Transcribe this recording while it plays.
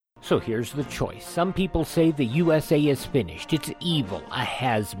So here's the choice. Some people say the USA is finished. It's evil, a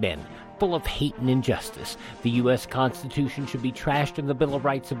has-been, full of hate and injustice. The U.S. Constitution should be trashed and the Bill of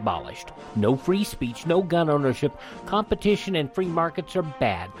Rights abolished. No free speech, no gun ownership. Competition and free markets are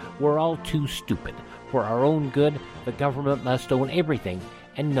bad. We're all too stupid. For our own good, the government must own everything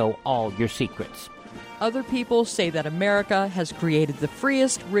and know all your secrets. Other people say that America has created the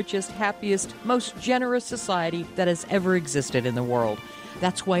freest, richest, happiest, most generous society that has ever existed in the world.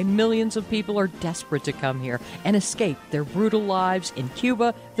 That's why millions of people are desperate to come here and escape their brutal lives in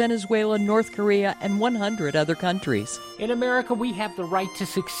Cuba, Venezuela, North Korea, and 100 other countries. In America, we have the right to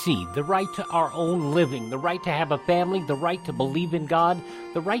succeed, the right to our own living, the right to have a family, the right to believe in God,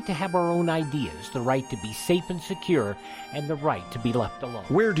 the right to have our own ideas, the right to be safe and secure, and the right to be left alone.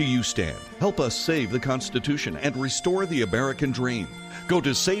 Where do you stand? Help us save the Constitution and restore the American dream. Go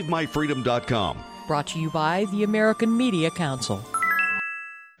to SaveMyFreedom.com. Brought to you by the American Media Council.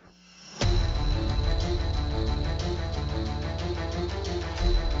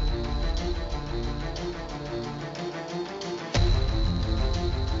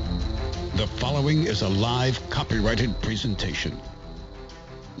 The following is a live copyrighted presentation.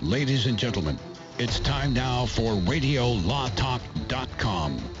 Ladies and gentlemen, it's time now for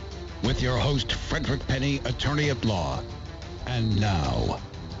RadioLawTalk.com with your host, Frederick Penny, attorney at law. And now,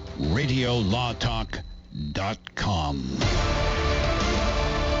 RadioLawTalk.com.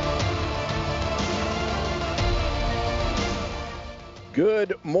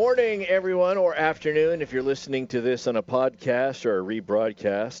 Good morning, everyone, or afternoon. If you're listening to this on a podcast or a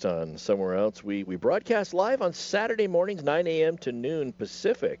rebroadcast on somewhere else, we broadcast live on Saturday mornings, 9 a.m. to noon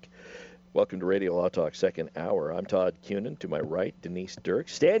Pacific. Welcome to Radio Law Talk second hour. I'm Todd Cunin. To my right, Denise Dirk.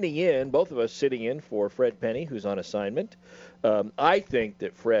 Standing in, both of us sitting in for Fred Penny, who's on assignment. I think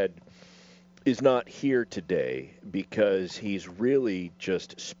that Fred is not here today because he's really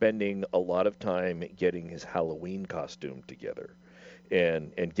just spending a lot of time getting his Halloween costume together.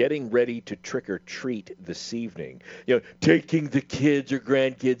 And getting ready to trick or treat this evening, taking the kids or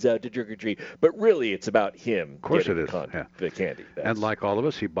grandkids out to trick or treat. But really, it's about him. Of course, it is. The candy. And like all of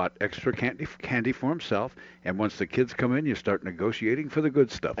us, he bought extra candy for himself. And once the kids come in, you start negotiating for the good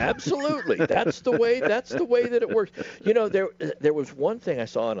stuff. Absolutely, that's the way. That's the way that it works. There was one thing I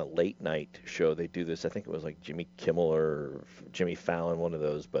saw on a late night show. They do this. I think it was like Jimmy Kimmel or Jimmy Fallon, one of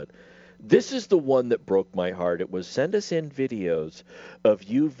those, but. This is the one that broke my heart. It was send us in videos of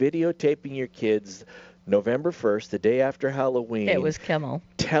you videotaping your kids November 1st, the day after Halloween. It was Kimmel.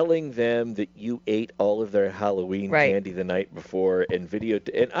 Telling them that you ate all of their Halloween candy the night before and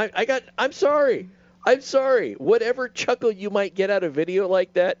I'm sorry. Whatever chuckle you might get out of video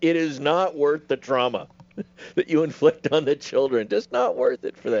like that, it is not worth the trauma that you inflict on the children. Just not worth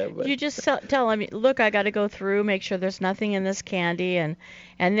it for them. But. You just tell them, look, I got to go through, make sure there's nothing in this candy, and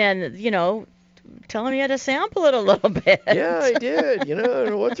then, tell them you had to sample it a little bit. Yeah, I did.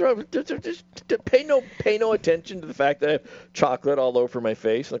 What's wrong? Just pay no attention to the fact that I have chocolate all over my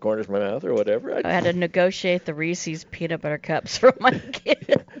face and the corners of my mouth or whatever. I had to negotiate the Reese's peanut butter cups for my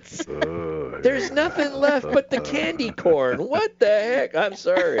kids. There's nothing left but the candy corn. What the heck? I'm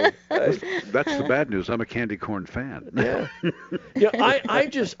sorry. That's the bad news. I'm a candy corn fan. Yeah. I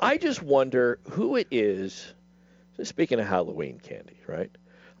just wonder who it is. Speaking of Halloween candy, right?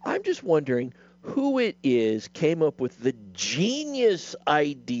 I'm just wondering who it is came up with the genius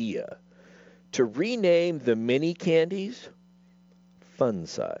idea to rename the mini candies Fun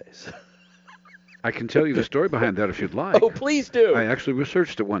Size. I can tell you the story behind that if you'd like. Oh, please do. I actually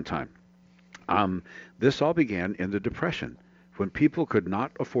researched it one time. This all began in the Depression when people could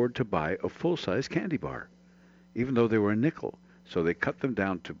not afford to buy a full-size candy bar, even though they were a nickel. So they cut them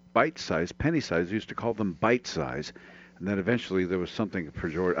down to bite-size, penny-size. They used to call them bite-size. And then eventually there was something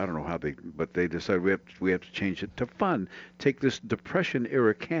pejorative. I don't know how but they decided we have to change it to fun. Take this Depression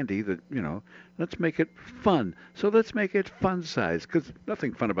era candy that, let's make it fun. So let's make it fun size, because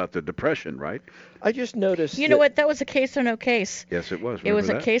nothing fun about the Depression, right? I just noticed. You know what? That was a case or no case. Yes, it was. It was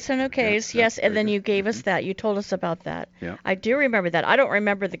a case or no case. Yes, and then you gave us that. You told us about that. Yeah. I do remember that. I don't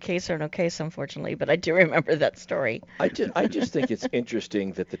remember the case or no case, unfortunately, but I do remember that story. I just think it's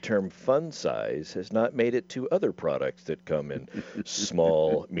interesting that the term fun size has not made it to other products that come in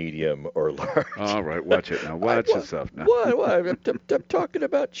small, medium, or large. All right, watch it now. Watch yourself now. What? I'm talking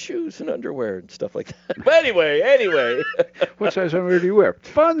about shoes and underwear and stuff like that. But anyway. What size underwear do you wear?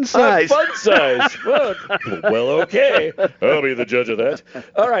 Fun size. Fun size. Well, okay. I'll be the judge of that.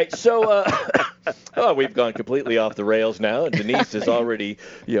 All right, so Oh, we've gone completely off the rails now, and Denise is already,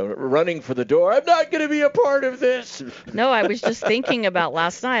 running for the door. I'm not going to be a part of this. No, I was just thinking about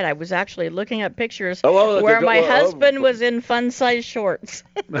last night. I was actually looking at pictures where my husband was in fun-size shorts.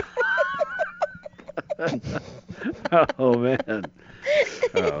 Oh, man.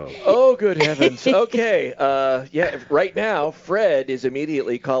 Oh, good heavens. Okay. Right now, Fred is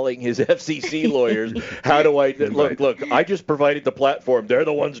immediately calling his FCC lawyers. How do I... Look, I just provided the platform. They're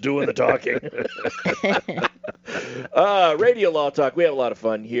the ones doing the talking. Radio Law Talk. We have a lot of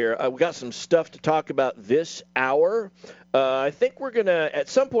fun here. We got some stuff to talk about this hour. I think we're going to, at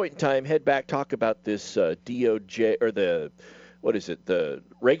some point in time, head back, talk about this DOJ, or the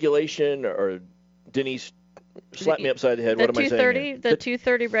regulation, or Denise... Slap me upside the head. What am I saying? The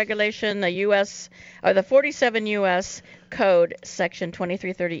 230 regulation, the U.S. or the 47 U.S. Code, Section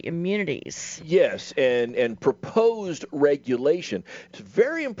 2330 immunities. Yes, and proposed regulation. It's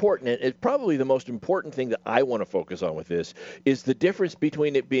very important, and it's probably the most important thing that I want to focus on with this is the difference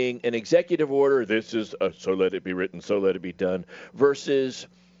between it being an executive order, this is so let it be written, so let it be done, versus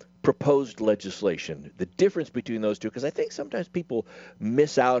proposed legislation, the difference between those two, because I think sometimes people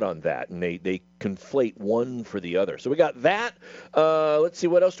miss out on that and they conflate one for the other. So we got that. Let's see,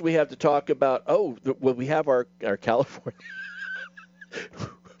 what else do we have to talk about? We have our California.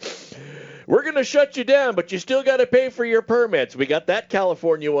 We're going to shut you down, but you still got to pay for your permits. We got that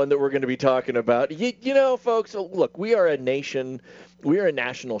California one that we're going to be talking about. You know, folks, look, we are a nation. We are a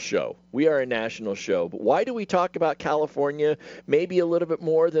national show. We are a national show. But why do we talk about California maybe a little bit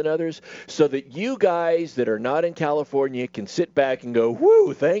more than others? So that you guys that are not in California can sit back and go,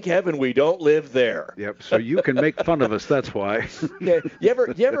 whoo, thank heaven we don't live there. Yep, so you can make fun of us, that's why. Yeah, you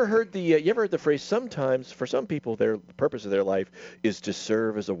ever heard the phrase, sometimes for some people the purpose of their life is to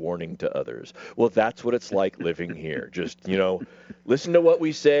serve as a warning to others. Well, that's what it's like living here. Just, listen to what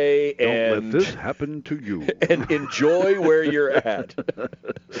we say and don't let this happen to you. And enjoy where you're at.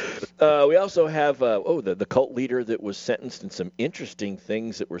 We also have the cult leader that was sentenced, and some interesting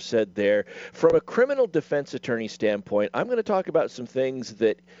things that were said there. From a criminal defense attorney standpoint, I'm going to talk about some things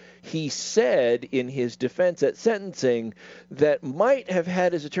that he said in his defense at sentencing that might have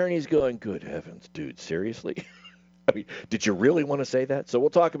had his attorneys going, good heavens, dude, seriously? I mean, did you really want to say that? So we'll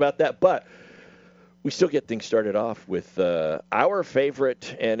talk about that, but we still get things started off with our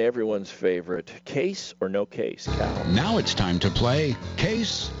favorite and everyone's favorite, Case or No Case, Cal. Now it's time to play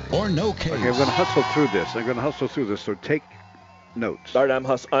Case or No Case. Okay, I'm going to hustle through this. So take notes. All right, I'm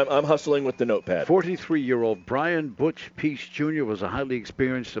hustling with the notepad. 43-year-old Brian Butch Peace Jr. was a highly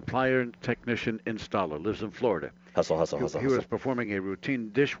experienced supplier and technician installer. Lives in Florida. Hustle. He was performing a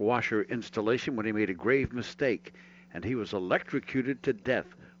routine dishwasher installation when he made a grave mistake, and he was electrocuted to death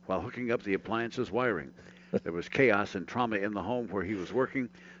while hooking up the appliance's wiring. There was chaos and trauma in the home where he was working.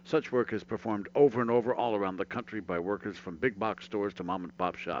 Such work is performed over and over all around the country by workers from big box stores to mom and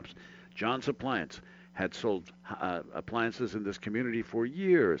pop shops. John's Appliance had sold appliances in this community for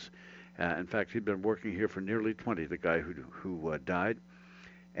years. In fact, he'd been working here for nearly 20, the guy who died.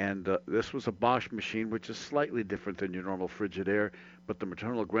 And this was a Bosch machine, which is slightly different than your normal Frigidaire, but the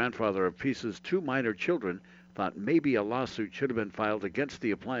maternal grandfather of Peace's two minor children thought maybe a lawsuit should have been filed against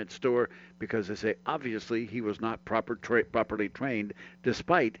the appliance store because they say obviously he was not properly trained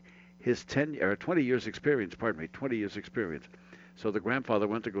despite his 20 years experience. So the grandfather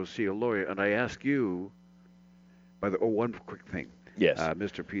went to go see a lawyer, and I ask you, one quick thing. Yes.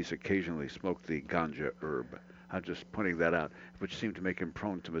 Mr. Peace occasionally smoked the ganja herb. I'm just pointing that out, which seemed to make him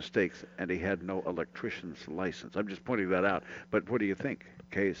prone to mistakes, and he had no electrician's license. I'm just pointing that out. But what do you think?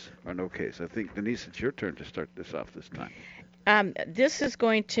 Case or no case? I think, Denise, it's your turn to start this off this time. This is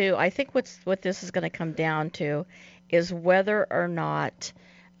going to, I think what this is going to come down to is whether or not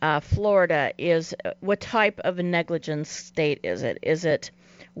Florida is, what type of a negligence state is it? Is it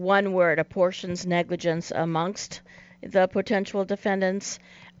one where it apportions negligence amongst the potential defendants?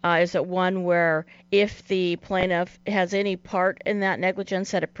 Is it one where if the plaintiff has any part in that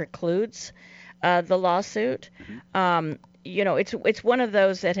negligence that it precludes the lawsuit? Mm-hmm. It's one of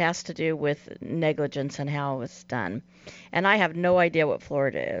those that has to do with negligence and how it's done. And I have no idea what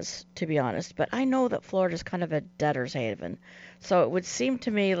Florida is, to be honest, but I know that Florida is kind of a debtor's haven. So it would seem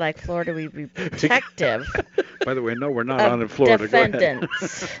to me like Florida would be protective. By the way, no, we're not on in Florida.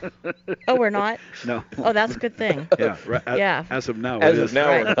 Defendants. Oh, we're not? No. Oh, that's a good thing. Yeah. Yeah. As of now, we're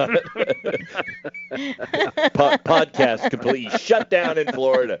not. Podcast completely shut down in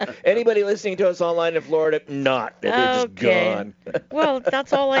Florida. Anybody listening to us online in Florida, not. They're just gone. Well,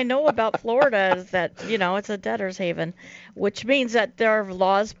 that's all I know about Florida is that, it's a debtor's haven, which means that there are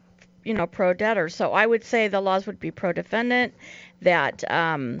laws pro-debtor. So I would say the laws would be pro-defendant, that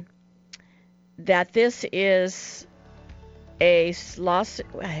that this is a lawsuit.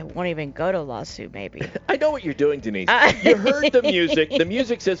 I won't even go to lawsuit, maybe. I know what you're doing, Denise. You heard the music. The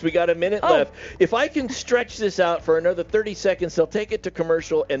music says we got a minute left. If I can stretch this out for another 30 seconds, they'll take it to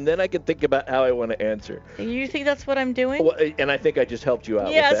commercial, and then I can think about how I want to answer. You think that's what I'm doing? Well, and I think I just helped you out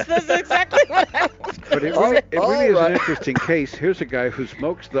yes, with that. That's exactly what I was But it really is an interesting case. Here's a guy who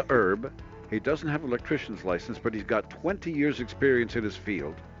smokes the herb. He doesn't have an electrician's license, but he's got 20 years experience in his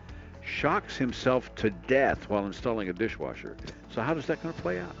field. Shocks himself to death while installing a dishwasher. So how does that going to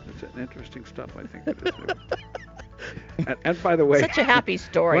play out? It's an interesting stuff, I think. It is. And by the way, such a happy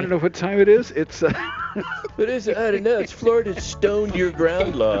story. Want to know what time it is? It's. It is. I don't know. It's Florida's stone your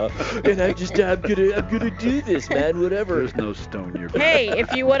ground law, and I'm gonna do this, man. Whatever. There's no stone your ground. Hey,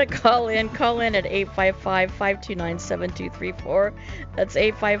 if you want to call in at 855-529-7234. That's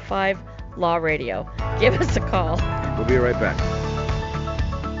 855 Law Radio. Give us a call. We'll be right back.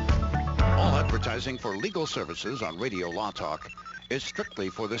 All advertising for legal services on Radio Law Talk is strictly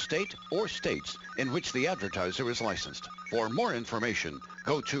for the state or states in which the advertiser is licensed. For more information,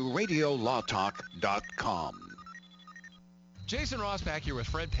 go to radiolawtalk.com. Jason Ross back here with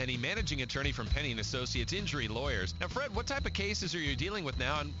Fred Penny, managing attorney from Penny & Associates Injury Lawyers. Now, Fred, what type of cases are you dealing with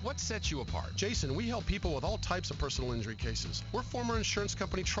now, and what sets you apart? Jason, we help people with all types of personal injury cases. We're former insurance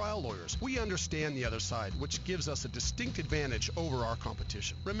company trial lawyers. We understand the other side, which gives us a distinct advantage over our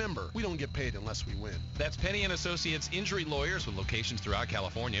competition. Remember, we don't get paid unless we win. That's Penny & Associates Injury Lawyers with locations throughout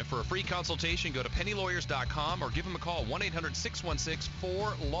California. For a free consultation, go to pennylawyers.com or give them a call,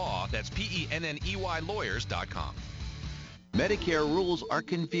 1-800-616-4LAW. That's PENNEY lawyers.com. Medicare rules are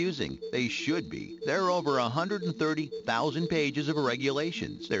confusing. They should be. There are over 130,000 pages of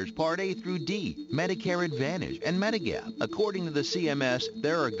regulations. There's Part A through D, Medicare Advantage, and Medigap. According to the CMS,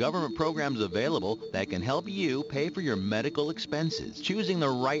 there are government programs available that can help you pay for your medical expenses. Choosing the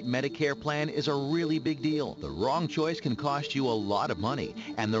right Medicare plan is a really big deal. The wrong choice can cost you a lot of money,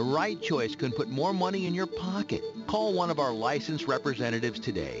 and the right choice can put more money in your pocket. Call one of our licensed representatives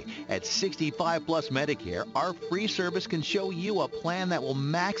today. At 65 Plus Medicare, our free service can show you a plan that will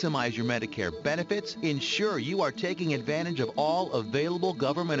maximize your Medicare benefits, ensure you are taking advantage of all available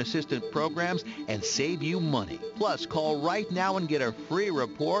government assistance programs, and save you money. Plus, call right now and get a free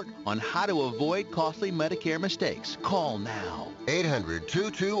report on how to avoid costly Medicare mistakes. Call now.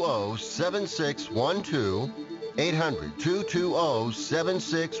 800-220-7612.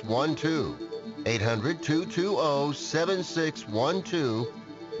 800-220-7612. 800-220-7612.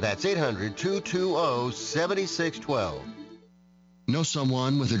 That's 800-220-7612. Know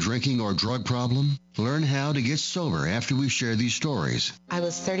someone with a drinking or drug problem? Learn how to get sober after we share these stories. I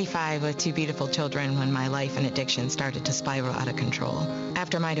was 35 with two beautiful children when my life and addiction started to spiral out of control.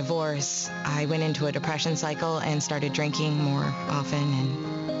 After my divorce, I went into a depression cycle and started drinking more often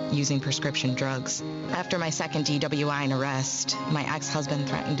and using prescription drugs. After my second DWI and arrest, my ex-husband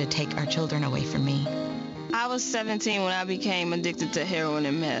threatened to take our children away from me. I was 17 when I became addicted to heroin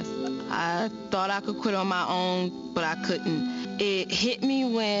and meth. I thought I could quit on my own, but I couldn't. It hit me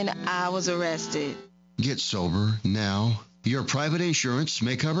when I was arrested. Get sober now. Your private insurance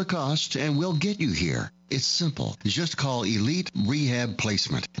may cover costs and we'll get you here. It's simple. Just call Elite Rehab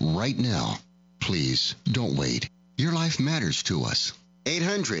Placement right now. Please, don't wait. Your life matters to us.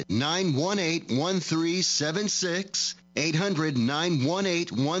 800-918-1376.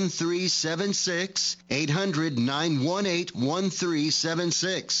 800-918-1376.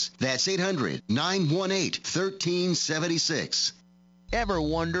 800-918-1376. That's 800-918-1376. Ever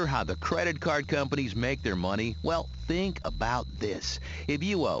wonder how the credit card companies make their money? Well, think about this. If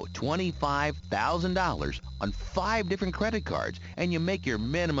you owe $25,000 on 5 different credit cards and you make your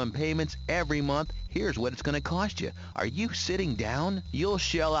minimum payments every month, here's what it's going to cost you. Are you sitting down? You'll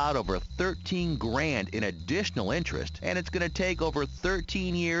shell out over $13,000 in additional interest, and it's going to take over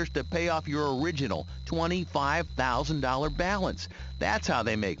 13 years to pay off your original $25,000 balance. That's how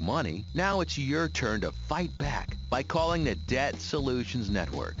they make money. Now it's your turn to fight back by calling the Debt Solutions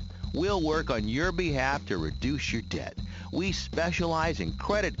Network. We'll work on your behalf to reduce your debt. We specialize in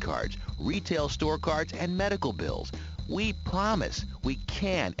credit cards, retail store cards, and medical bills. We promise we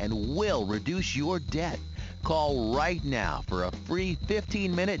can and will reduce your debt. Call right now for a free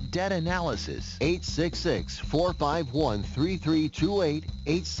 15-minute debt analysis. 866-451-3328.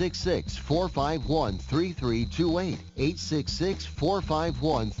 866-451-3328.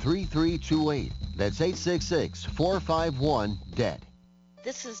 866-451-3328. That's 866-451-DEBT.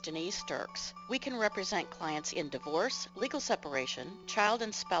 This is Denise Dirks. We can represent clients in divorce, legal separation, child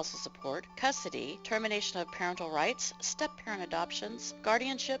and spousal support, custody, termination of parental rights, step-parent adoptions,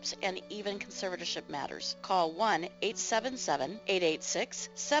 guardianships, and even conservatorship matters. Call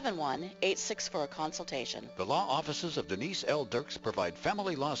 1-877-886-7186 for a consultation. The law offices of Denise L. Dirks provide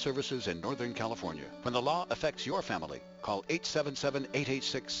family law services in Northern California. When the law affects your family, call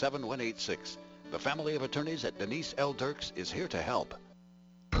 877-886-7186. The family of attorneys at Denise L. Dirks is here to help.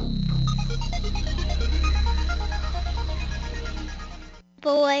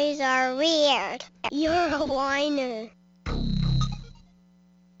 Boys are weird. You're a whiner.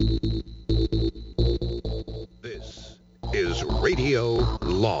 This is Radio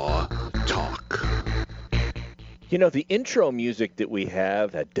Law Talk. You know, the intro music that we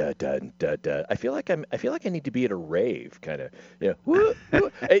have, that da da da da. I feel like I need to be at a rave, kind of. You know, woo, woo.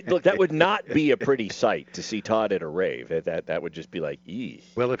 Hey, look, that would not be a pretty sight to see Todd at a rave. That would just be like, ee.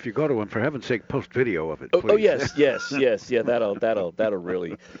 Well, if you go to one, for heaven's sake, post video of it. Oh yes. Yeah. That'll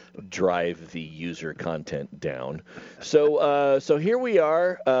really drive the user content down. So here we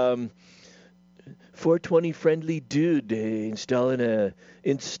are. 420 friendly dude installing a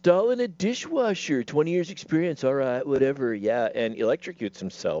dishwasher, 20 years experience, all right, whatever, yeah, and electrocutes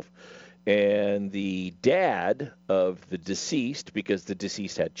himself. And the dad of the deceased, because the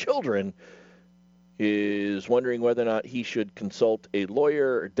deceased had children, is wondering whether or not he should consult a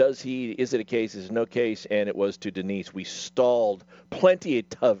lawyer. Or does he? Is it a case? Is it no case? And it was to Denise. We stalled plenty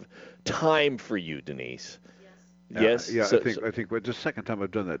of time for you, Denise. Yes. Yeah, I think the second time I've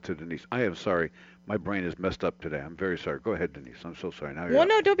done that to Denise. I am sorry. My brain is messed up today. I'm very sorry. Go ahead, Denise. I'm so sorry. Now you're Well,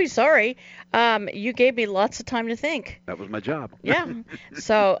 no, don't be sorry. You gave me lots of time to think. That was my job. Yeah.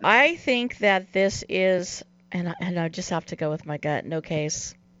 So I think that this is, and I just have to go with my gut, no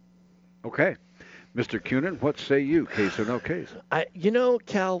case. Okay. Mr. Cunin, what say you, case or no case?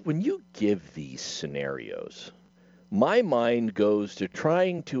 Cal, when you give these scenarios, my mind goes to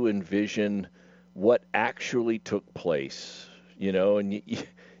trying to envision what actually took place, and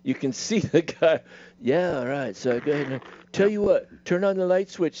you can see the guy, yeah, all right, so go ahead and tell you what, turn on the light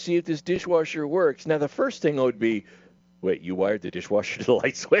switch, see if this dishwasher works. Now, the first thing would be, wait, you wired the dishwasher to the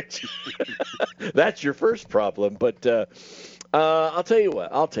light switch? That's your first problem, but I'll tell you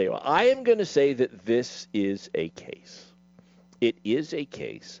what, I am going to say that this is a case. It is a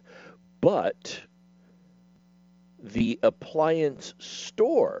case, but the appliance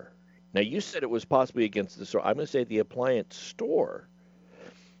store, now you said it was possibly against the store. I'm going to say the appliance store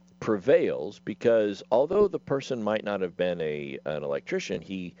prevails because although the person might not have been an electrician,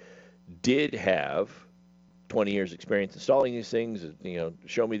 he did have 20 years experience installing these things,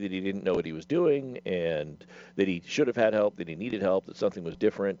 show me that he didn't know what he was doing and that he should have had help, that he needed help, that something was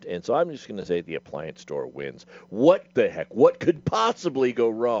different. And so I'm just going to say the appliance store wins. What the heck? What could possibly go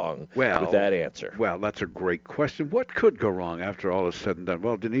wrong with that answer? Well, that's a great question. What could go wrong after all is said and done?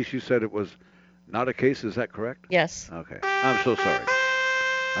 Well, Denise, you said it was not a case. Is that correct? Yes. Okay. I'm so sorry.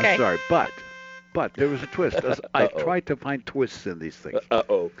 Okay. I'm sorry, but there was a twist. I tried to find twists in these things.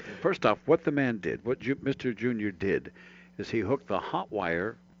 First off, what the man did, what Mr. Junior did, is he hooked the hot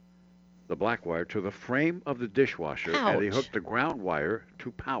wire, the black wire, to the frame of the dishwasher, and he hooked the ground wire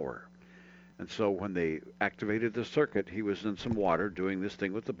to power. And so when they activated the circuit, he was in some water doing this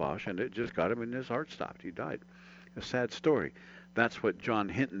thing with the Bosch, and it just got him, and his heart stopped. He died. A sad story. That's what John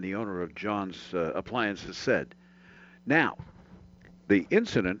Hinton, the owner of John's Appliances, said. Now, the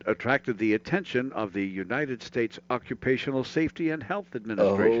incident attracted the attention of the United States Occupational Safety and Health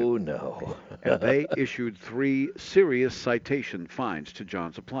Administration. Oh, no. And they issued 3 serious citation fines to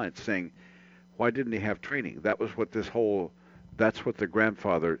John's Appliance, saying, why didn't he have training? That was what that's what the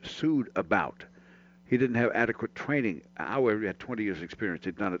grandfather sued about. He didn't have adequate training. However, he had 20 years experience.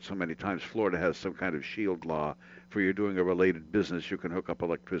 He'd done it so many times. Florida has some kind of shield law for you're doing a related business. You can hook up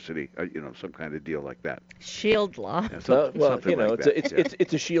electricity, some kind of deal like that. Shield law. Yeah,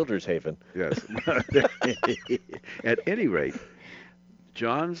 it's a shielder's haven. Yes. At any rate,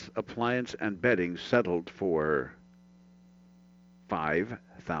 John's Appliance and Bedding settled for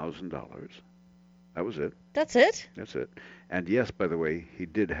 $5,000. That was it. That's it? That's it. And yes, by the way, he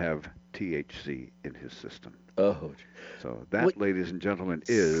did have THC in his system. Oh. So that, ladies and gentlemen,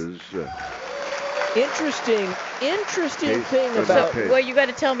 is... Interesting thing about... Well, you got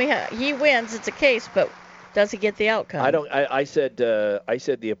to tell me how he wins. It's a case, but does he get the outcome? I said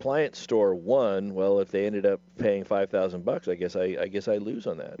the appliance store won. Well, if they ended up paying $5,000, I guess I lose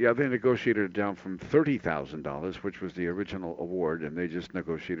on that. Yeah, they negotiated it down from $30,000, which was the original award, and they just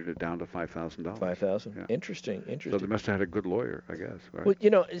negotiated it down to $5,000. $5,000. Yeah. Interesting. So they must have had a good lawyer, I guess. Right? Well,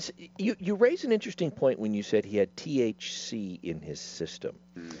 you raise an interesting point when you said he had THC in his system.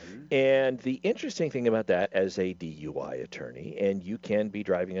 Mm-hmm. And the interesting thing about that, as a DUI attorney, and you can be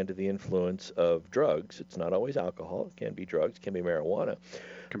driving under the influence of drugs. It's not always alcohol. It can be drugs. It can be marijuana.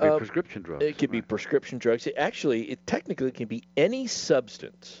 It can be prescription drugs. It can be prescription drugs. It technically can be any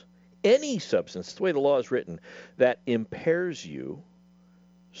substance. It's the way the law is written, that impairs you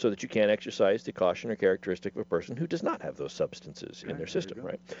so that you can't exercise the caution or characteristic of a person who does not have those substances in their system,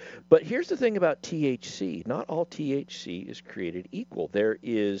 right? But here's the thing about THC. Not all THC is created equal. There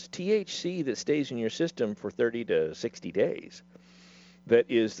is THC that stays in your system for 30 to 60 days. That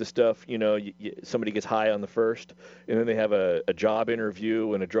is the stuff, somebody gets high on the 1st, and then they have a job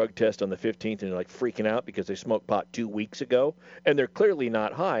interview and a drug test on the 15th, and they're like freaking out because they smoked pot 2 weeks ago, and they're clearly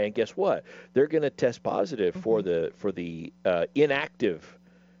not high. And guess what? They're going to test positive for the inactive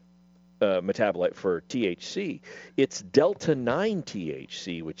metabolite for THC. It's delta-9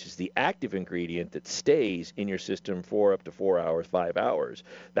 THC, which is the active ingredient that stays in your system for up to 4 hours, 5 hours.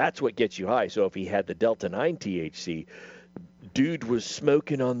 That's what gets you high. So if he had the delta-9 THC, dude was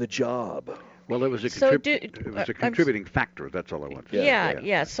smoking on the job. Well, it was a contributing factor. That's all I want to say.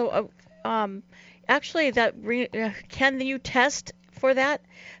 Yeah. So, actually, can you test for that?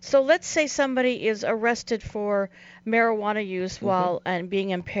 So let's say somebody is arrested for marijuana use while and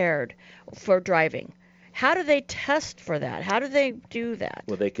being impaired for driving. How do they test for that? How do they do that?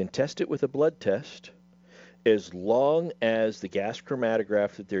 Well, they can test it with a blood test as long as the gas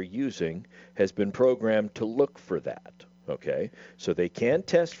chromatograph that they're using has been programmed to look for that. Okay? So they can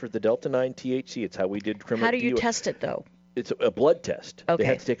test for the delta-9 THC. It's how we did criminal. How do you test it, though? It's a blood test. Okay. They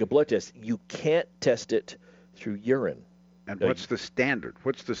have to take a blood test. You can't test it through urine. And what's the standard?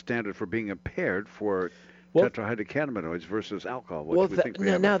 What's the standard for being impaired for tetrahydrocannabinoids versus alcohol?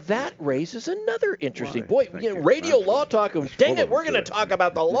 That raises another interesting point. Radio law talk. Dang it, we're going to talk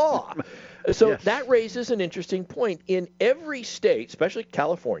about the law. So that raises an interesting point. In every state, especially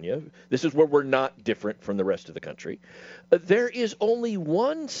California, this is where we're not different from the rest of the country, there is only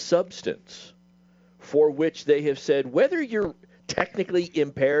one substance for which they have said, whether you're technically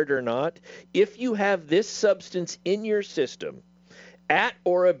impaired or not, if you have this substance in your system at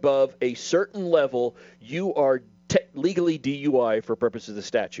or above a certain level, you are legally DUI for purposes of the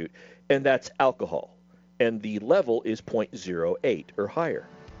statute, and that's alcohol. And the level is 0.08 or higher.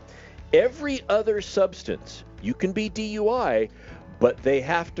 Every other substance, you can be DUI, but they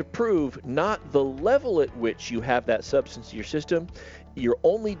have to prove not the level at which you have that substance in your system. You're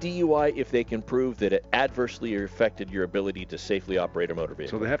only DUI if they can prove that it adversely affected your ability to safely operate a motor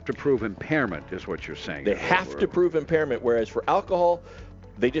vehicle. So they have to prove impairment, is what you're saying. They have to prove impairment, whereas for alcohol,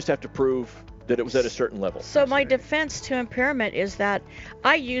 they just have to prove that it was at a certain level. So my defense to impairment is that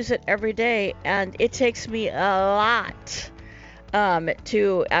I use it every day, and it takes me a lot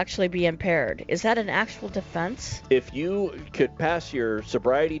to actually be impaired. Is that an actual defense? If you could pass your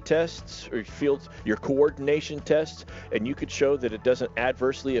sobriety tests or your coordination tests, and you could show that it doesn't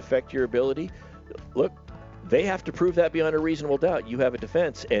adversely affect your ability, look, they have to prove that beyond a reasonable doubt. You have a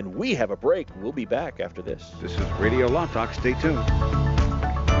defense, and we have a break. We'll be back after this. This is Radio Law Talk. Stay tuned.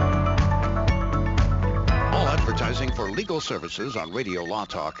 All advertising for legal services on Radio Law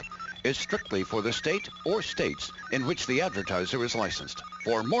Talk is strictly for the state or states in which the advertiser is licensed.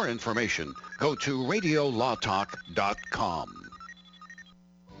 For more information, go to radiolawtalk.com.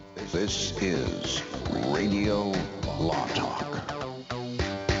 This is Radio Law Talk.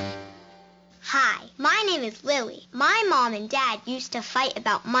 Hi, my name is Lily. My mom and dad used to fight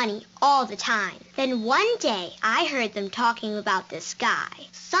about money all the time. Then one day, I heard them talking about this guy,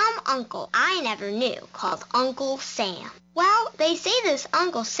 some uncle I never knew, called Uncle Sam. Well, they say this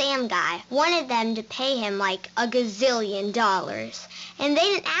Uncle Sam guy wanted them to pay him like $1 gazillion, and they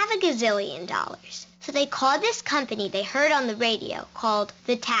didn't have $1 gazillion. So they called this company they heard on the radio called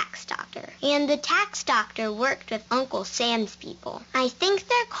the Tax Doctor. And the Tax Doctor worked with Uncle Sam's people. I think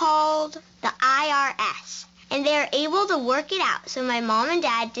they're called the IRS. And they're able to work it out so my mom and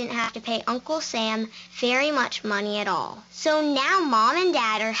dad didn't have to pay Uncle Sam very much money at all. So now mom and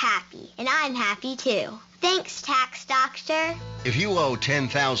dad are happy, and I'm happy too. Thanks, Tax Doctor. If you owe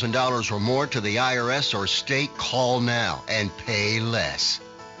 $10,000 or more to the IRS or state, call now and pay less.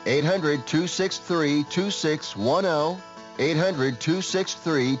 800-263-2610.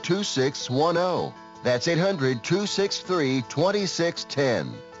 800-263-2610. That's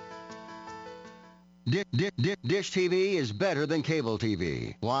 800-263-2610. Dish TV is better than cable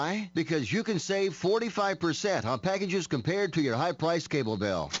TV. Why? Because you can save 45% on packages compared to your high-priced cable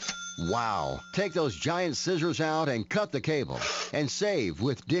bill. Wow. Take those giant scissors out and cut the cable and save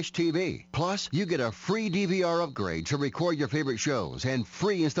with Dish TV. Plus, you get a free DVR upgrade to record your favorite shows and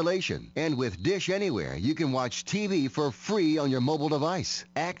free installation. And with Dish Anywhere, you can watch TV for free on your mobile device.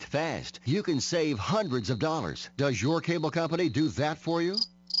 Act fast. You can save hundreds of dollars. Does your cable company do that for you?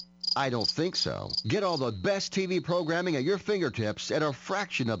 I don't think so. Get all the best TV programming at your fingertips at a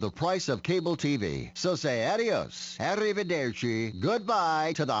fraction of the price of cable TV. So say adios, arrivederci,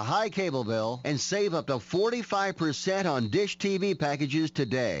 goodbye to the high cable bill and save up to 45% on Dish TV packages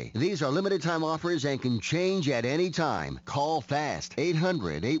today. These are limited time offers and can change at any time. Call fast.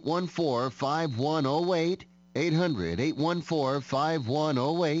 800-814-5108.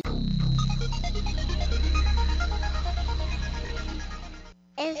 800-814-5108.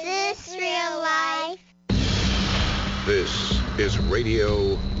 Is this real life? This is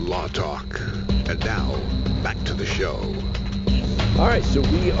Radio Law Talk. And now, back to the show. All right, so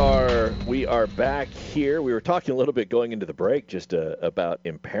we are back here. We were talking a little bit going into the break just about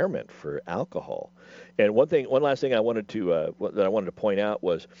impairment for alcohol. And one last thing I wanted to point out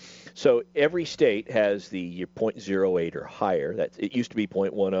was, so every state has the 0.08 or higher. It used to be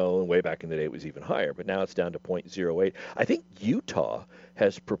 0.10, and way back in the day it was even higher, but now it's down to 0.08. I think Utah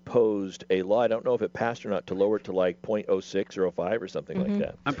has proposed a law. I don't know if it passed or not, to lower it to like 0.06 or 05 or something like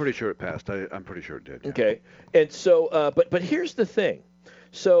that. I'm pretty sure it passed. I'm pretty sure it did. Yeah. Okay, and so but here's the thing.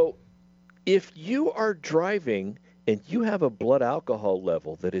 So if you are driving and you have a blood alcohol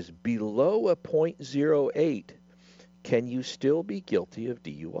level that is below a 0.08, can you still be guilty of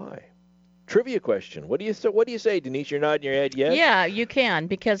DUI? Trivia question. What do you say, Denise? You're nodding your head yes? Yeah, you can,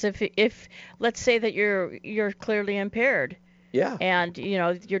 because if let's say that you're clearly impaired. Yeah. And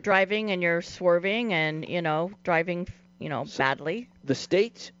you're driving and you're swerving and driving badly. The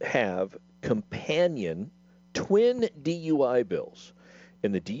states have companion twin DUI bills.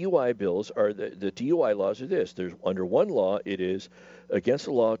 And the DUI bills are the DUI laws are this. There's under one law, it is against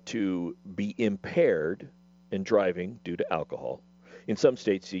the law to be impaired in driving due to alcohol. In some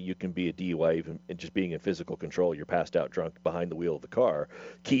states, you can be a DUI even just being in physical control. You're passed out drunk behind the wheel of the car,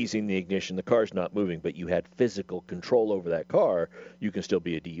 keys in the ignition, the car's not moving, but you had physical control over that car. You can still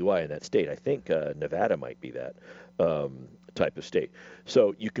be a DUI in that state. I think Nevada might be that type of state.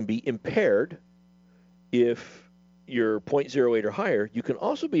 So you can be impaired if you're 0.08 or higher. You can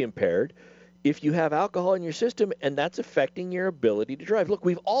also be impaired if you have alcohol in your system, and that's affecting your ability to drive. Look,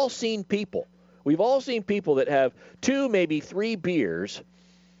 we've all seen people that have 2, maybe 3 beers,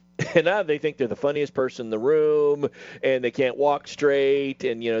 and now they think they're the funniest person in the room, and they can't walk straight,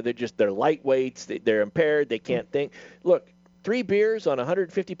 and they're lightweights, they're impaired, they can't think. Look, 3 beers on a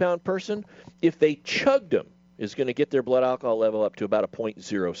 150-pound person, if they chugged them, is going to get their blood alcohol level up to about a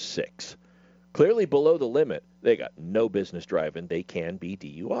 0.06. Clearly below the limit. They got no business driving. They can be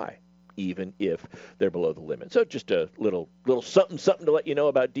DUI, even if they're below the limit. So just a little something to let you know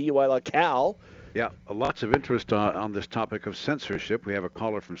about DUI law. Cal. Yeah, lots of interest on this topic of censorship. We have a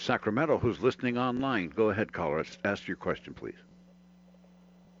caller from Sacramento who's listening online. Go ahead, caller. Ask your question, please.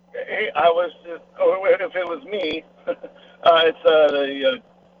 Hey, I was just, if it was me, it's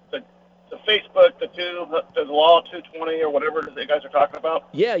the Facebook, the law 220 or whatever you guys are talking about.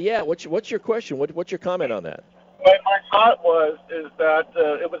 Yeah. What's your question? What's your comment on that? My thought is that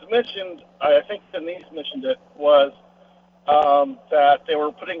it was mentioned, I think Denise mentioned it, was that they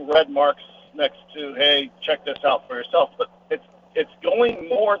were putting red marks next to, hey, check this out for yourself. But it's going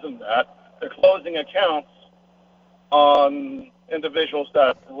more than that. They're closing accounts on individuals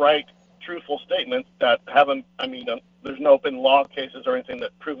that write truthful statements that haven't, there's no been law cases or anything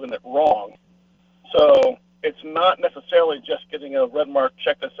that proven it wrong. So it's not necessarily just getting a red mark,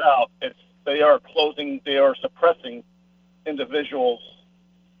 check this out. They are suppressing individuals'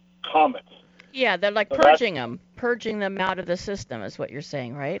 comments. Yeah, they're like purging them out of the system is what you're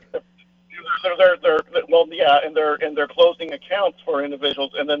saying, right? They're closing accounts for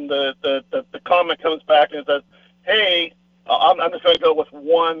individuals, and then the comment comes back and says, hey, I'm just going to go with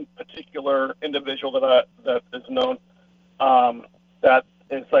one particular individual that is known, that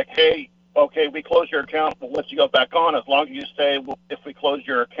is like, hey, okay, we closed your account, we'll let you go back on as long as you say, if we closed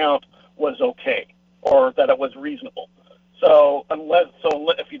your account was okay, or that it was reasonable. So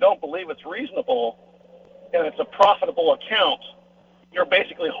if you don't believe it's reasonable and it's a profitable account, you're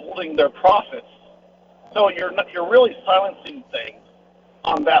basically holding their profits. So you're really silencing things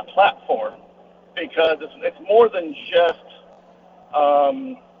on that platform, because it's more than just.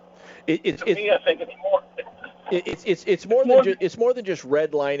 To me, I think it's more. It's more than just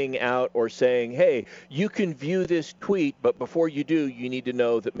redlining out or saying, hey, you can view this tweet, but before you do, you need to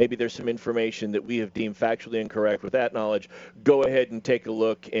know that maybe there's some information that we have deemed factually incorrect. With that knowledge, go ahead and take a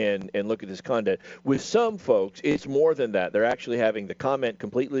look and look at this content. With some folks, it's more than that. They're actually having the comment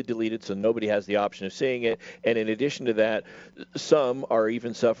completely deleted so nobody has the option of seeing it. And in addition to that, some are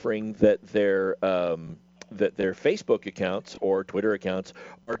even suffering that their Facebook accounts or Twitter accounts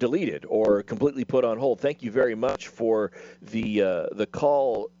are deleted or completely put on hold. Thank you very much for the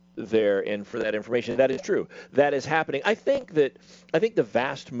call there and for that information. That is true. That is happening. I think the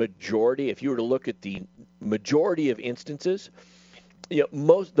vast majority, if you were to look at the majority of instances,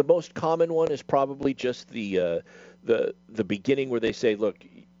 the most common one is probably just the beginning where they say, look,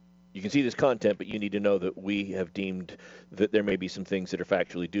 you can see this content, but you need to know that we have deemed that there may be some things that are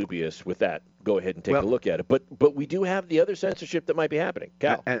factually dubious. With that, go ahead and take a look at it. But we do have the other censorship that might be happening.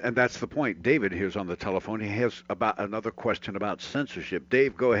 Cal. And that's the point. David here's on the telephone. He has about another question about censorship.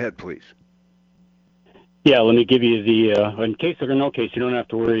 Dave, go ahead, please. Yeah, let me give you the, in case or no case, you don't have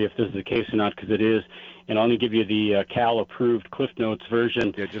to worry if this is the case or not, because it is. And let me give you the Cal-approved Cliff Notes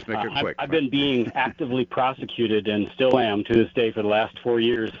version. Yeah, just make it quick. I've been being actively prosecuted and still am to this day for the last 4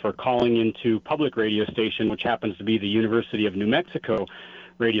 years for calling into public radio station, which happens to be the University of New Mexico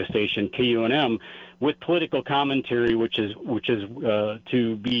radio station, KUNM, with political commentary, which is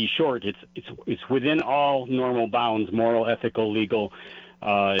to be short, it's within all normal bounds, moral, ethical, legal,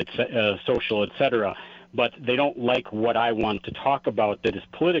 social, etc. But they don't like what I want to talk about that is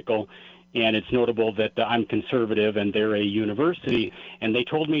political. And it's notable that I'm conservative and they're a university. And they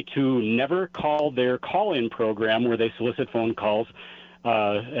told me to never call their call-in program where they solicit phone calls,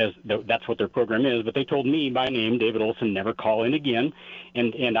 that's what their program is. But they told me by name, David Olson, never call in again.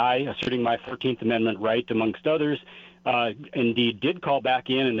 And I, asserting my 14th Amendment right, amongst others, indeed did call back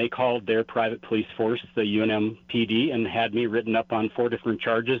in, and they called their private police force, the UNM PD, and had me written up on 4 different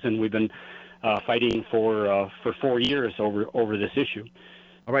charges. And we've been fighting for 4 years over this issue.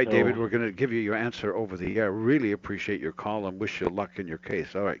 All right, David, we're going to give you your answer over the air. Really appreciate your call and wish you luck in your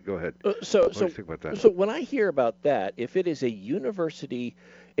case. All right, go ahead. What do you think about that? So when I hear about that, if it is a university,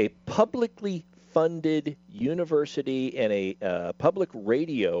 a publicly funded university and a public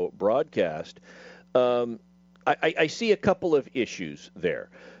radio broadcast, I see a couple of issues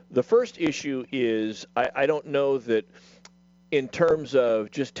there. The first issue is I don't know that in terms of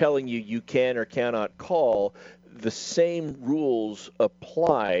just telling you can or cannot call, the same rules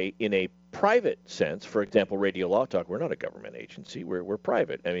apply in a private sense. For example, Radio Law Talk, we're not a government agency. We're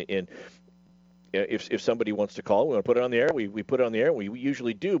private. I mean, and if somebody wants to call, we want to put it on the air, we put it on the air. We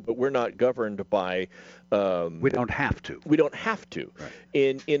usually do, but we're not governed by. We don't have to. We don't have to.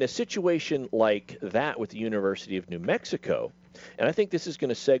 Right. In a situation like that with the University of New Mexico, and I think this is going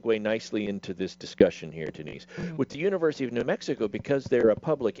to segue nicely into this discussion here, Denise. With the University of New Mexico, because they're a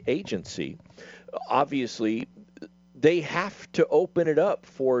public agency, obviously they have to open it up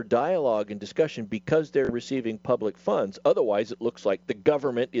for dialogue and discussion because they're receiving public funds. Otherwise, it looks like the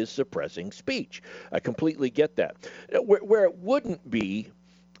government is suppressing speech. I completely get that. Where it wouldn't be,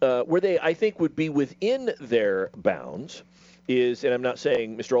 where they, I think, would be within their bounds is, and I'm not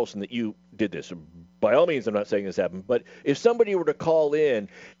saying, Mr. Olson, that you did this. By all means, I'm not saying this happened, but if somebody were to call in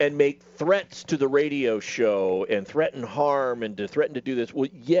and make threats to the radio show and threaten harm and to threaten to do this, well,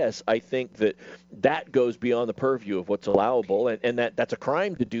 yes, I think that goes beyond the purview of what's allowable, and that's a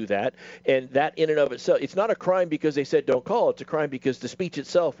crime to do that. And that in and of itself, it's not a crime because they said don't call. It's a crime because the speech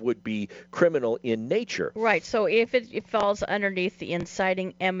itself would be criminal in nature. Right. So if it falls underneath the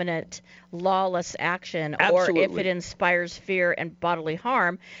inciting imminent lawless action, Absolutely. Or if it inspires fear and bodily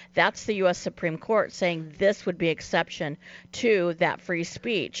harm, that's the U.S. Supreme Court saying this would be exception to that free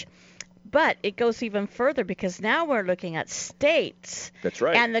speech. But it goes even further because now we're looking at states. That's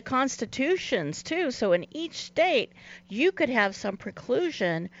right. And the constitutions, too. So in each state, you could have some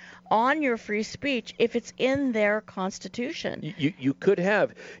preclusion on your free speech if it's in their constitution. You could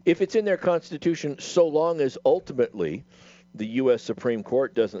have, if it's in their constitution, so long as ultimately the U.S. Supreme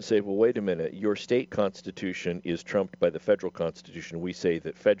Court doesn't say, well, wait a minute, your state constitution is trumped by the federal constitution. We say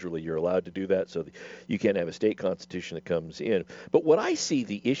that federally you're allowed to do that, so you can't have a state constitution that comes in. But what I see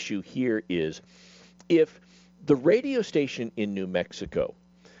the issue here is if the radio station in New Mexico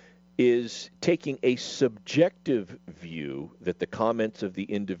is taking a subjective view that the comments of the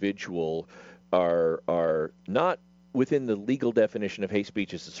individual are not within the legal definition of hate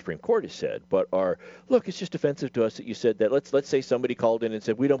speech, as the Supreme Court has said, but are, look, it's just offensive to us that you said that. Let's say somebody called in and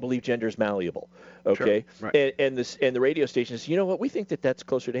said, we don't believe gender is malleable, okay? Sure, right. And the radio station says, you know what, we think that that's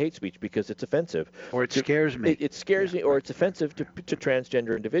closer to hate speech because it's offensive. Or it scares me. It scares me, or it's offensive to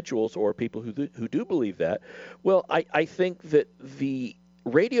transgender individuals or people who do believe that. Well, I think that the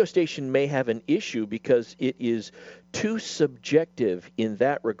radio station may have an issue because it is too subjective in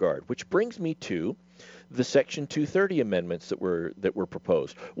that regard, which brings me to the Section 230 amendments that were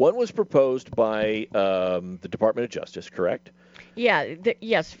proposed. One was proposed by the Department of Justice, correct? Yeah,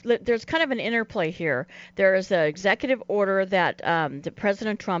 yes. There's kind of an interplay here. There is an executive order that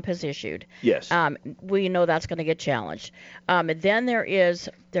President Trump has issued. Yes. We know that's going to get challenged. Then there's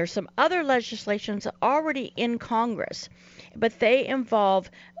some other legislations already in Congress, but they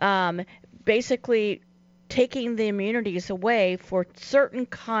involve basically taking the immunities away for certain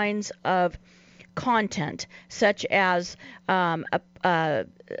kinds of content, such as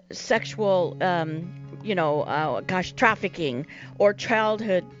sexual, trafficking or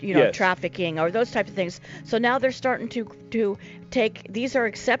childhood, Yes. trafficking or those types of things. So now they're starting to take, these are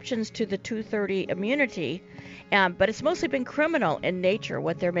exceptions to the 230 immunity, but it's mostly been criminal in nature,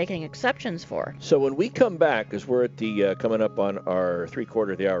 what they're making exceptions for. So when we come back, because we're at the coming up on our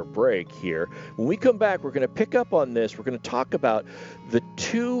 3/4 of the hour break here, when we come back, we're going to pick up on this. We're going to talk about the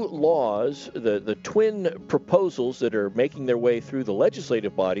two laws, the twin proposals that are making their way through the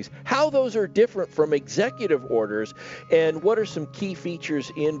legislative bodies, how those are different from executive orders, and what are some key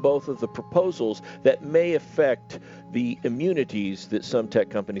features in both of the proposals that may affect the immunities that some tech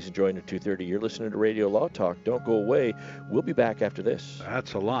companies enjoy under 230. You're listening to Radio Law Talk. Don't go away. We'll be back after this.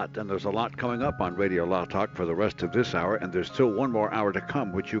 That's a lot, and there's a lot coming up on Radio Law Talk for the rest of this hour, and there's still one more hour to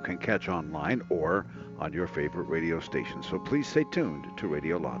come, which you can catch online or on your favorite radio station. So please stay tuned to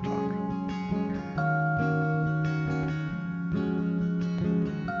Radio Law Talk.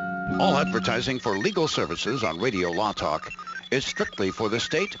 All advertising for legal services on Radio Law Talk is strictly for the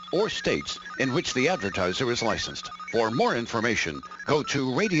state or states in which the advertiser is licensed. For more information, go to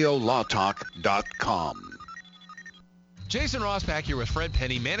radiolawtalk.com. Jason Rosbach here with Fred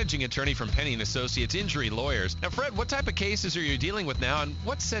Penny, managing attorney from Penny & Associates Injury Lawyers. Now, Fred, what type of cases are you dealing with now, and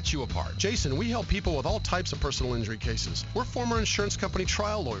what sets you apart? Jason, we help people with all types of personal injury cases. We're former insurance company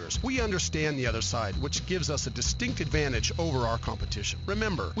trial lawyers. We understand the other side, which gives us a distinct advantage over our competition.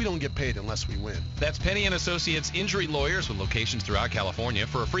 Remember, we don't get paid unless we win. That's Penny & Associates Injury Lawyers with locations throughout California.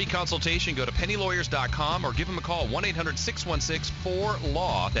 For a free consultation, go to pennylawyers.com or give them a call,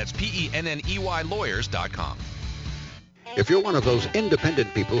 1-800-616-4LAW. That's PENNEY lawyers.com. If you're one of those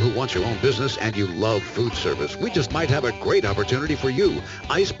independent people who wants your own business and you love food service, we just might have a great opportunity for you.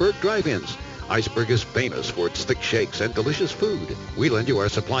 Iceberg Drive-Ins. Iceberg is famous for its thick shakes and delicious food. We lend you our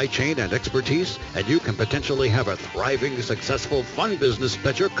supply chain and expertise, and you can potentially have a thriving, successful, fun business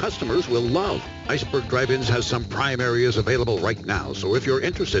that your customers will love. Iceberg Drive-Ins has some prime areas available right now, so if you're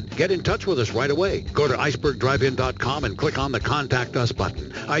interested, get in touch with us right away. Go to icebergdrivein.com and click on the Contact Us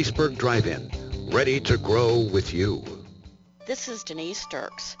button. Iceberg Drive-In, ready to grow with you. This is Denise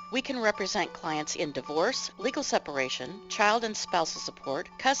Dirks. We can represent clients in divorce, legal separation, child and spousal support,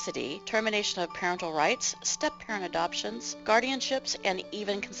 custody, termination of parental rights, step-parent adoptions, guardianships, and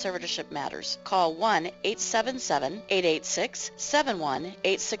even conservatorship matters. Call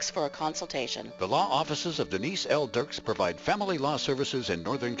 1-877-886-7186 for a consultation. The law offices of Denise L. Dirks provide family law services in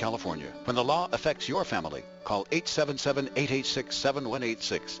Northern California. When the law affects your family, call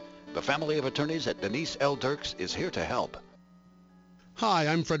 877-886-7186. The family of attorneys at Denise L. Dirks is here to help. Hi,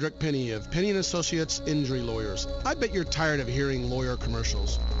 I'm Frederick Penny of Penny & Associates Injury Lawyers. I bet you're tired of hearing lawyer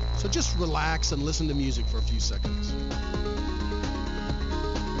commercials. So just relax and listen to music for a few seconds.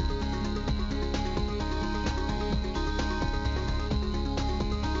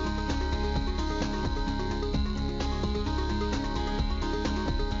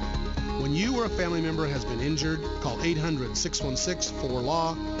 When you or a family member has been injured, call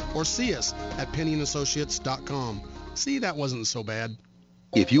 800-616-4LAW or see us at PennyandAssociates.com. See, that wasn't so bad.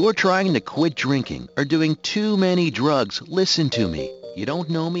 If you're trying to quit drinking or doing too many drugs, listen to me. You don't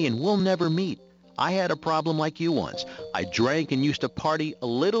know me and we'll never meet. I had a problem like you once. I drank and used to party a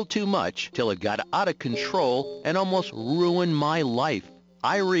little too much till it got out of control and almost ruined my life.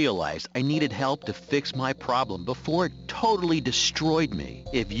 I realized I needed help to fix my problem before it totally destroyed me.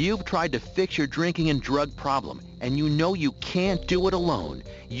 If you've tried to fix your drinking and drug problem and you know you can't do it alone,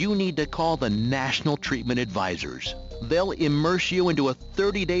 you need to call the National Treatment Advisors. They'll immerse you into a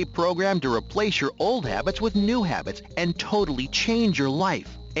 30-day program to replace your old habits with new habits and totally change your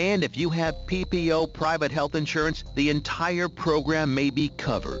life. And if you have PPO private health insurance, the entire program may be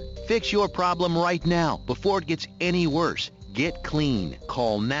covered. Fix your problem right now before it gets any worse. Get clean.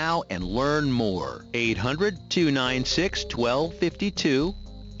 Call now and learn more. 800-296-1252.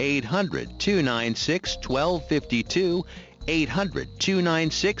 800-296-1252.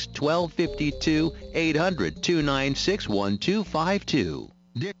 800-296-1252. 800-296-1252.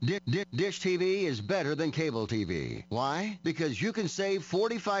 Dish TV is better than cable TV. Why? Because you can save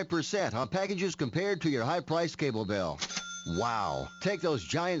 45% on packages compared to your high-priced cable bill. Wow. Take those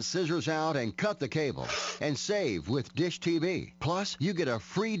giant scissors out and cut the cable and save with Dish TV. Plus, you get a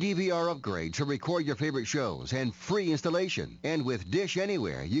free DVR upgrade to record your favorite shows and free installation. And with Dish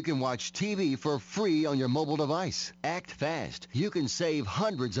Anywhere, you can watch TV for free on your mobile device. Act fast. You can save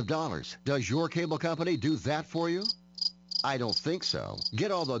hundreds of dollars. Does your cable company do that for you? I don't think so. Get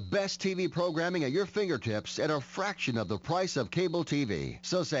all the best TV programming at your fingertips at a fraction of the price of cable TV.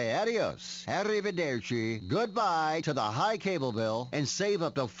 So say adios, arrivederci, goodbye to the high cable bill and save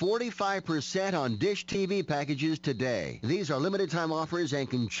up to 45% on Dish TV packages today. These are limited time offers and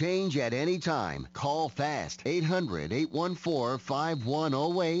can change at any time. Call fast.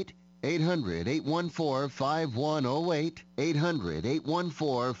 800-814-5108. 800-814-5108.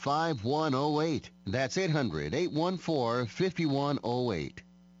 800-814-5108. That's 800-814-5108.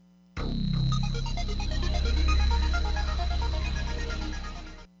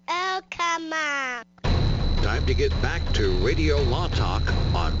 Oh, come on. Time to get back to Radio Law Talk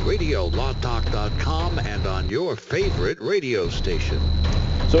on RadioLawTalk.com and on your favorite radio station.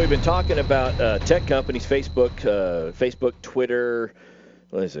 So we've been talking about tech companies, Facebook, Twitter,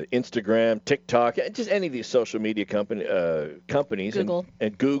 what is it, Instagram, TikTok, just any of these social media companies. Google.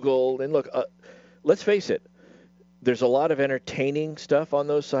 And Google. And look, let's face it, there's a lot of entertaining stuff on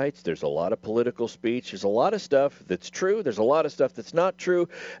those sites. There's a lot of political speech. There's a lot of stuff that's true. There's a lot of stuff that's not true.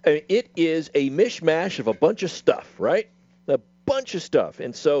 I mean, it is a mishmash of a bunch of stuff, right? A bunch of stuff.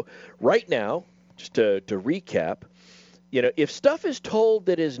 And so right now, just to recap, you know, if stuff is told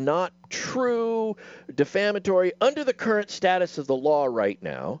that is not true, defamatory, under the current status of the law right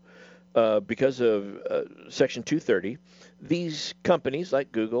now, because of Section 230, these companies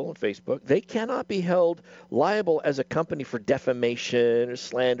like Google and Facebook, they cannot be held liable as a company for defamation or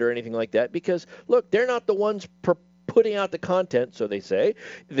slander or anything like that because, look, they're not the ones putting out the content, so they say.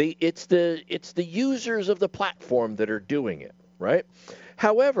 It's the users of the platform that are doing it, right?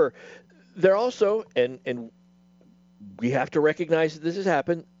 However, they're also, and we have to recognize that this has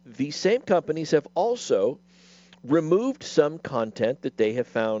happened. These same companies have also removed some content that they have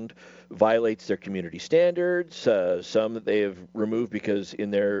found violates their community standards, some that they have removed because, in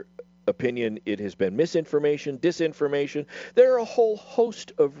their opinion, it has been misinformation, disinformation. There are a whole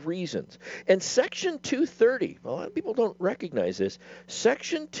host of reasons. And Section 230, a lot of people don't recognize this,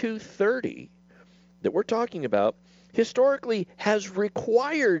 Section 230 that we're talking about historically has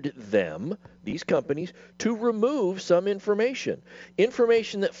required them, these companies, to remove some information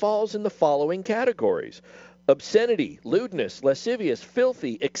that falls in the following categories: obscenity, lewdness, lascivious,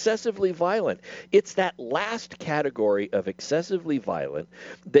 filthy, excessively violent. It's that last category of excessively violent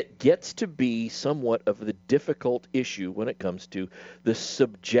that gets to be somewhat of the difficult issue when it comes to the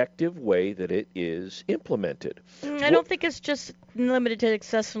subjective way that it is implemented. I don't think it's just limited to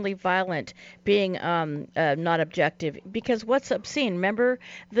excessively violent being not objective, because what's obscene? Remember,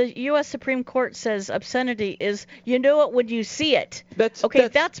 the U.S. Supreme Court says obscenity is, you know it when you see it. That's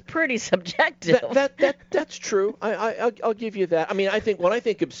pretty subjective. That's true. I'll give you that. I mean, I think when I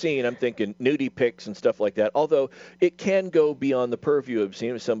think obscene, I'm thinking nudie pics and stuff like that. Although it can go beyond the purview of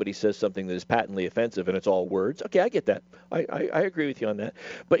obscene if somebody says something that is patently offensive and it's all words. Okay, I get that. I agree with you on that.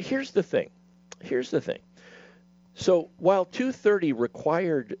 But here's the thing. So while 230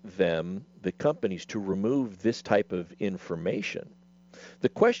 required them, the companies, to remove this type of information, the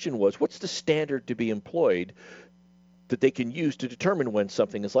question was, what's the standard to be employed that they can use to determine when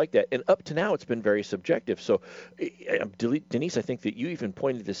something is like that? And up to now, it's been very subjective. So, Denise, I think that you even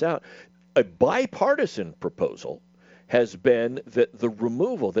pointed this out. A bipartisan proposal has been that the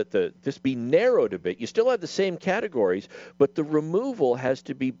removal, that this be narrowed a bit. You still have the same categories, but the removal has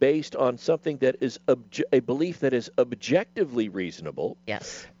to be based on something that is a belief that is objectively reasonable,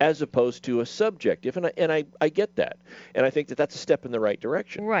 yes, as opposed to a subjective. And I get that, and I think that that's a step in the right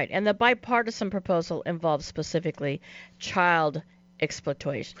direction. Right, and the bipartisan proposal involves specifically child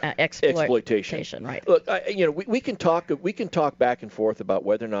exploitation. Right. Look, we can talk back and forth about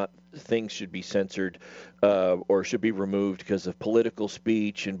whether or not things should be censored or should be removed because of political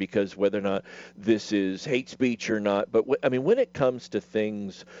speech and because whether or not this is hate speech or not. But when it comes to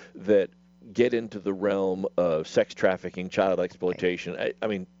things that get into the realm of sex trafficking, child exploitation. I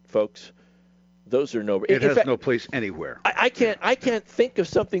mean, folks, those are no. It has no place anywhere. I can't think of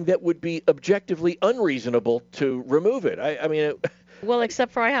something that would be objectively unreasonable to remove it. I mean. Well,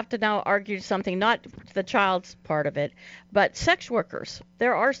 except for I have to now argue something, not the child's part of it, but sex workers.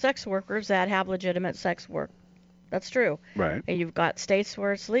 There are sex workers that have legitimate sex work. That's true. Right. And you've got states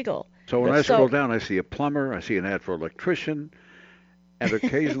where it's legal. So when I scroll down, I see a plumber, I see an ad for an electrician, and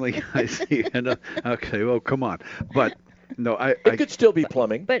occasionally I see okay, well, come on. But no, it could still be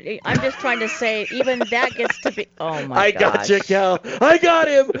plumbing. But I'm just trying to say, even that gets to be. Oh my gosh! I got you, Cal. I got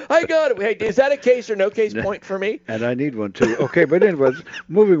him. Hey, is that a case or no case point for me? And I need one too. Okay, but anyways,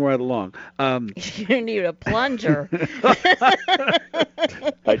 moving right along. You need a plunger.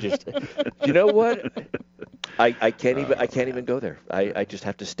 You know what? I can't even go there. I just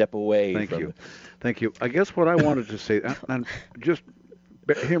have to step away. Thank you. I guess what I wanted to say, and just.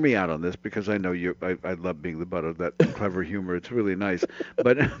 But hear me out on this, because I know I love being the butt of that clever humor. It's really nice.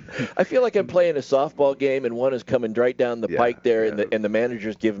 But I feel like I'm playing a softball game, and one is coming right down the pike there, and the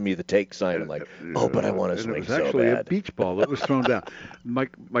manager's giving me the take sign. I'm like, but I want to swing so bad. It was actually a beach ball that was thrown down.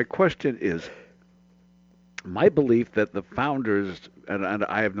 My question is, my belief that the founders, and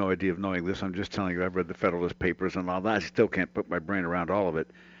I have no idea of knowing this, I'm just telling you, I've read the Federalist Papers and all that. I still can't put my brain around all of it.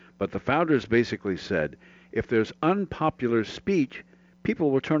 But the founders basically said, if there's unpopular speech,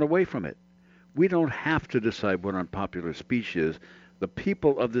 people will turn away from it. We don't have to decide what unpopular speech is. The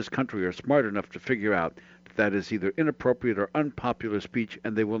people of this country are smart enough to figure out that is either inappropriate or unpopular speech,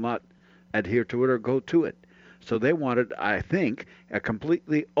 and they will not adhere to it or go to it. So they wanted, I think, a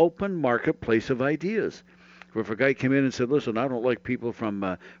completely open marketplace of ideas. If a guy came in and said, listen, I don't like people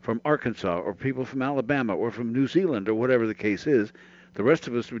from Arkansas or people from Alabama or from New Zealand or whatever the case is, the rest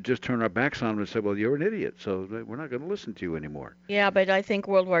of us would just turn our backs on him and say, well, you're an idiot, so we're not going to listen to you anymore. Yeah, but I think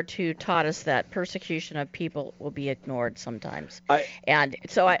World War II taught us that persecution of people will be ignored sometimes. And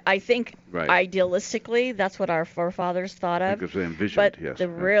so I think idealistically that's what our forefathers thought of. Because they envisioned, but yes. the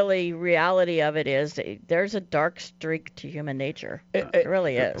reality of it is there's a dark streak to human nature. It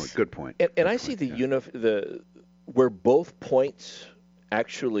really is. Good point. And I see where both points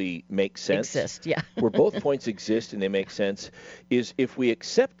actually make sense. Exist, yeah. Where both points exist and they make sense is if we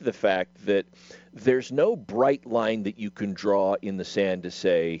accept the fact that there's no bright line that you can draw in the sand to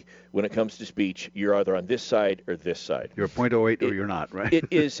say, when it comes to speech, you're either on this side or this side. You're a .08 or you're not, right? It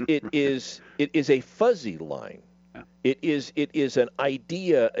is a fuzzy line. Yeah. It is an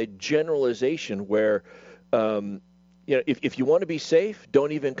idea, a generalization where if you want to be safe,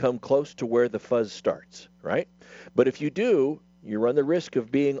 don't even come close to where the fuzz starts, right? But if you do, you run the risk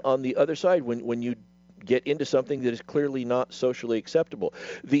of being on the other side when you get into something that is clearly not socially acceptable.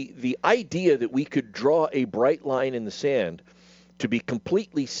 The idea that we could draw a bright line in the sand to be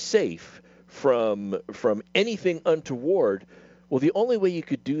completely safe from anything untoward, well, the only way you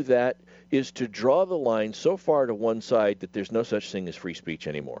could do that is to draw the line so far to one side that there's no such thing as free speech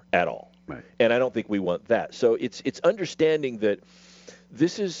anymore at all. Right. And I don't think we want that. So it's understanding that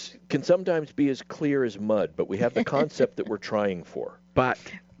this can sometimes be as clear as mud, but we have the concept that we're trying for. But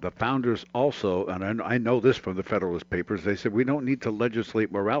the founders also, and I know this from the Federalist Papers, they said we don't need to legislate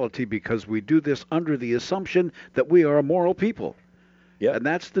morality because we do this under the assumption that we are a moral people. Yeah. And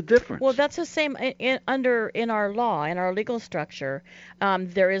that's the difference. Well, that's the same in our law, in our legal structure.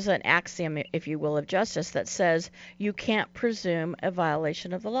 There is an axiom, if you will, of justice that says you can't presume a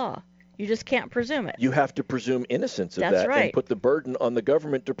violation of the law. You just can't presume it. You have to presume innocence of That's that right. and put the burden on the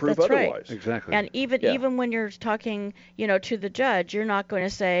government to prove That's otherwise. Right. Exactly. And even when you're talking, to the judge, you're not going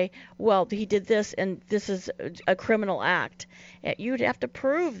to say, well, he did this and this is a criminal act. You'd have to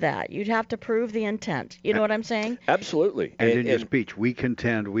prove that. You'd have to prove the intent. You know what I'm saying? Absolutely. And in your speech, we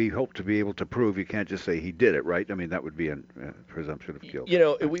hope to be able to prove. You can't just say he did it, right? I mean, that would be a presumption of guilt.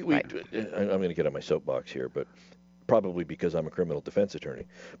 I'm going to get on my soapbox here, but probably because I'm a criminal defense attorney.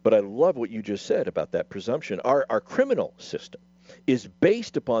 But I love what you just said about that presumption. Our criminal system is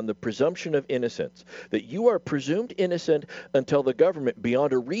based upon the presumption of innocence, that you are presumed innocent until the government,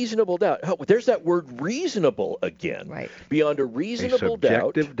 beyond a reasonable doubt, there's that word reasonable again, right? Beyond a reasonable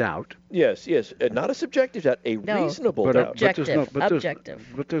subjective doubt. Yes, not a subjective doubt, reasonable doubt. Objective.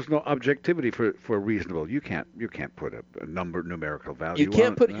 But there's no objectivity for reasonable. You can't put a numerical value.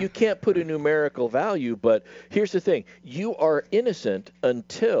 You can't put a numerical value. But here's the thing: you are innocent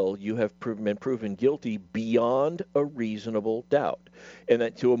until you have been proven guilty beyond a reasonable doubt. And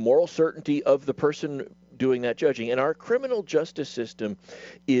that to a moral certainty of the person doing that judging. And our criminal justice system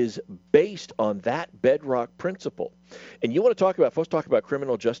is based on that bedrock principle. And you want to folks talk about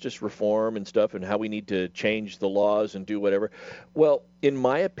criminal justice reform and stuff and how we need to change the laws and do whatever. Well, in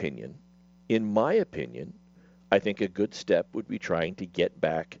my opinion, in my opinion, I think a good step would be trying to get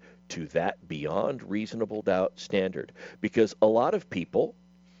back to that beyond reasonable doubt standard, because a lot of people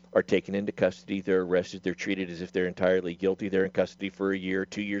are taken into custody, they're arrested, they're treated as if they're entirely guilty, they're in custody for a year,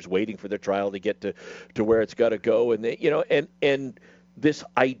 2 years, waiting for their trial to get to where it's got to go, and and this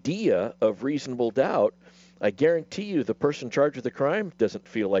idea of reasonable doubt, I guarantee you the person charged with the crime doesn't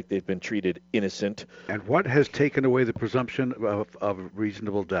feel like they've been treated innocent. And what has taken away the presumption of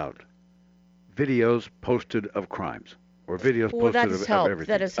reasonable doubt? Videos posted of crimes. Or videos posted of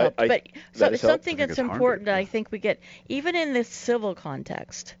everything. That has helped. But something that's important that I think we get, even in this civil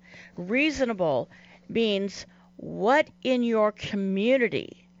context, reasonable means what in your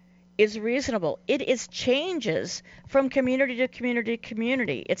community is reasonable. It is changes from community to community to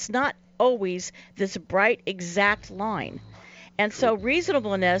community. It's not always this bright, exact line. And so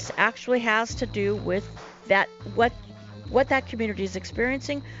reasonableness actually has to do with that, what that community is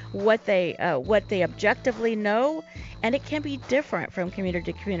experiencing, what they objectively know, and it can be different from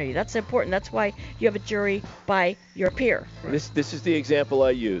community to community. That's important. That's why you have a jury by your peer. Right. This is the example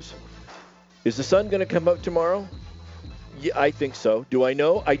I use. Is the sun going to come up tomorrow? Yeah, I think so. Do I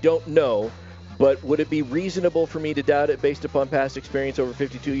know? I don't know. But would it be reasonable for me to doubt it based upon past experience over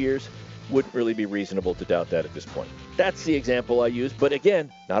 52 years? Wouldn't really be reasonable to doubt that at this point. That's the example I use. But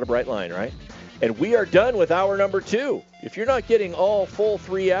again, not a bright line, right? And we are done with hour number 2. If you're not getting all full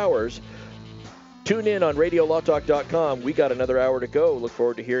 3 hours, tune in on RadioLawTalk.com. We got another hour to go. Look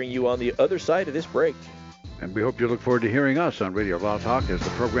forward to hearing you on the other side of this break. And we hope you look forward to hearing us on Radio Law Talk as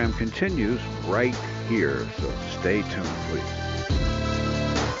the program continues right here. So stay tuned, please.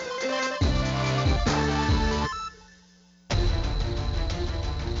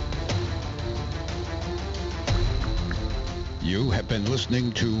 You have been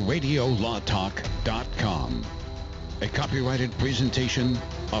listening to RadioLawTalk.com, a copyrighted presentation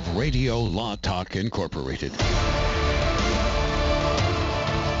of Radio Law Talk Incorporated.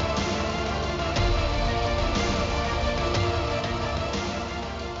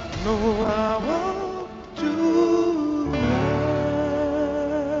 No, I won't do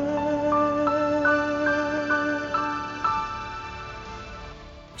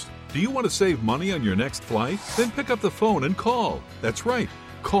Do you want to save money on your next flight? Then pick up the phone and call. That's right,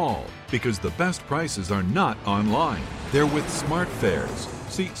 call, because the best prices are not online. They're with SmartFares.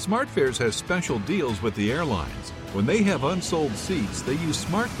 See, SmartFares has special deals with the airlines. When they have unsold seats, they use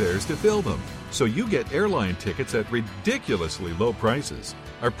SmartFares to fill them. So you get airline tickets at ridiculously low prices.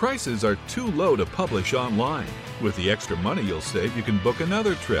 Our prices are too low to publish online. With the extra money you'll save, you can book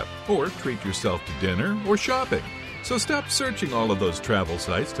another trip, or treat yourself to dinner or shopping. So stop searching all of those travel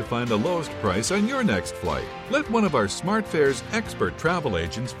sites to find the lowest price on your next flight. Let one of our SmartFares expert travel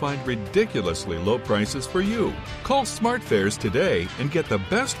agents find ridiculously low prices for you. Call SmartFares today and get the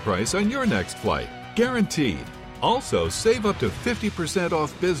best price on your next flight. Guaranteed. Also, save up to 50%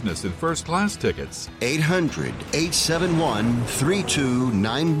 off business and first-class tickets.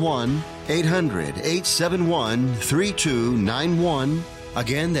 800-871-3291. 800-871-3291.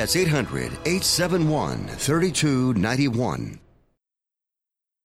 Again, that's 800-871-3291.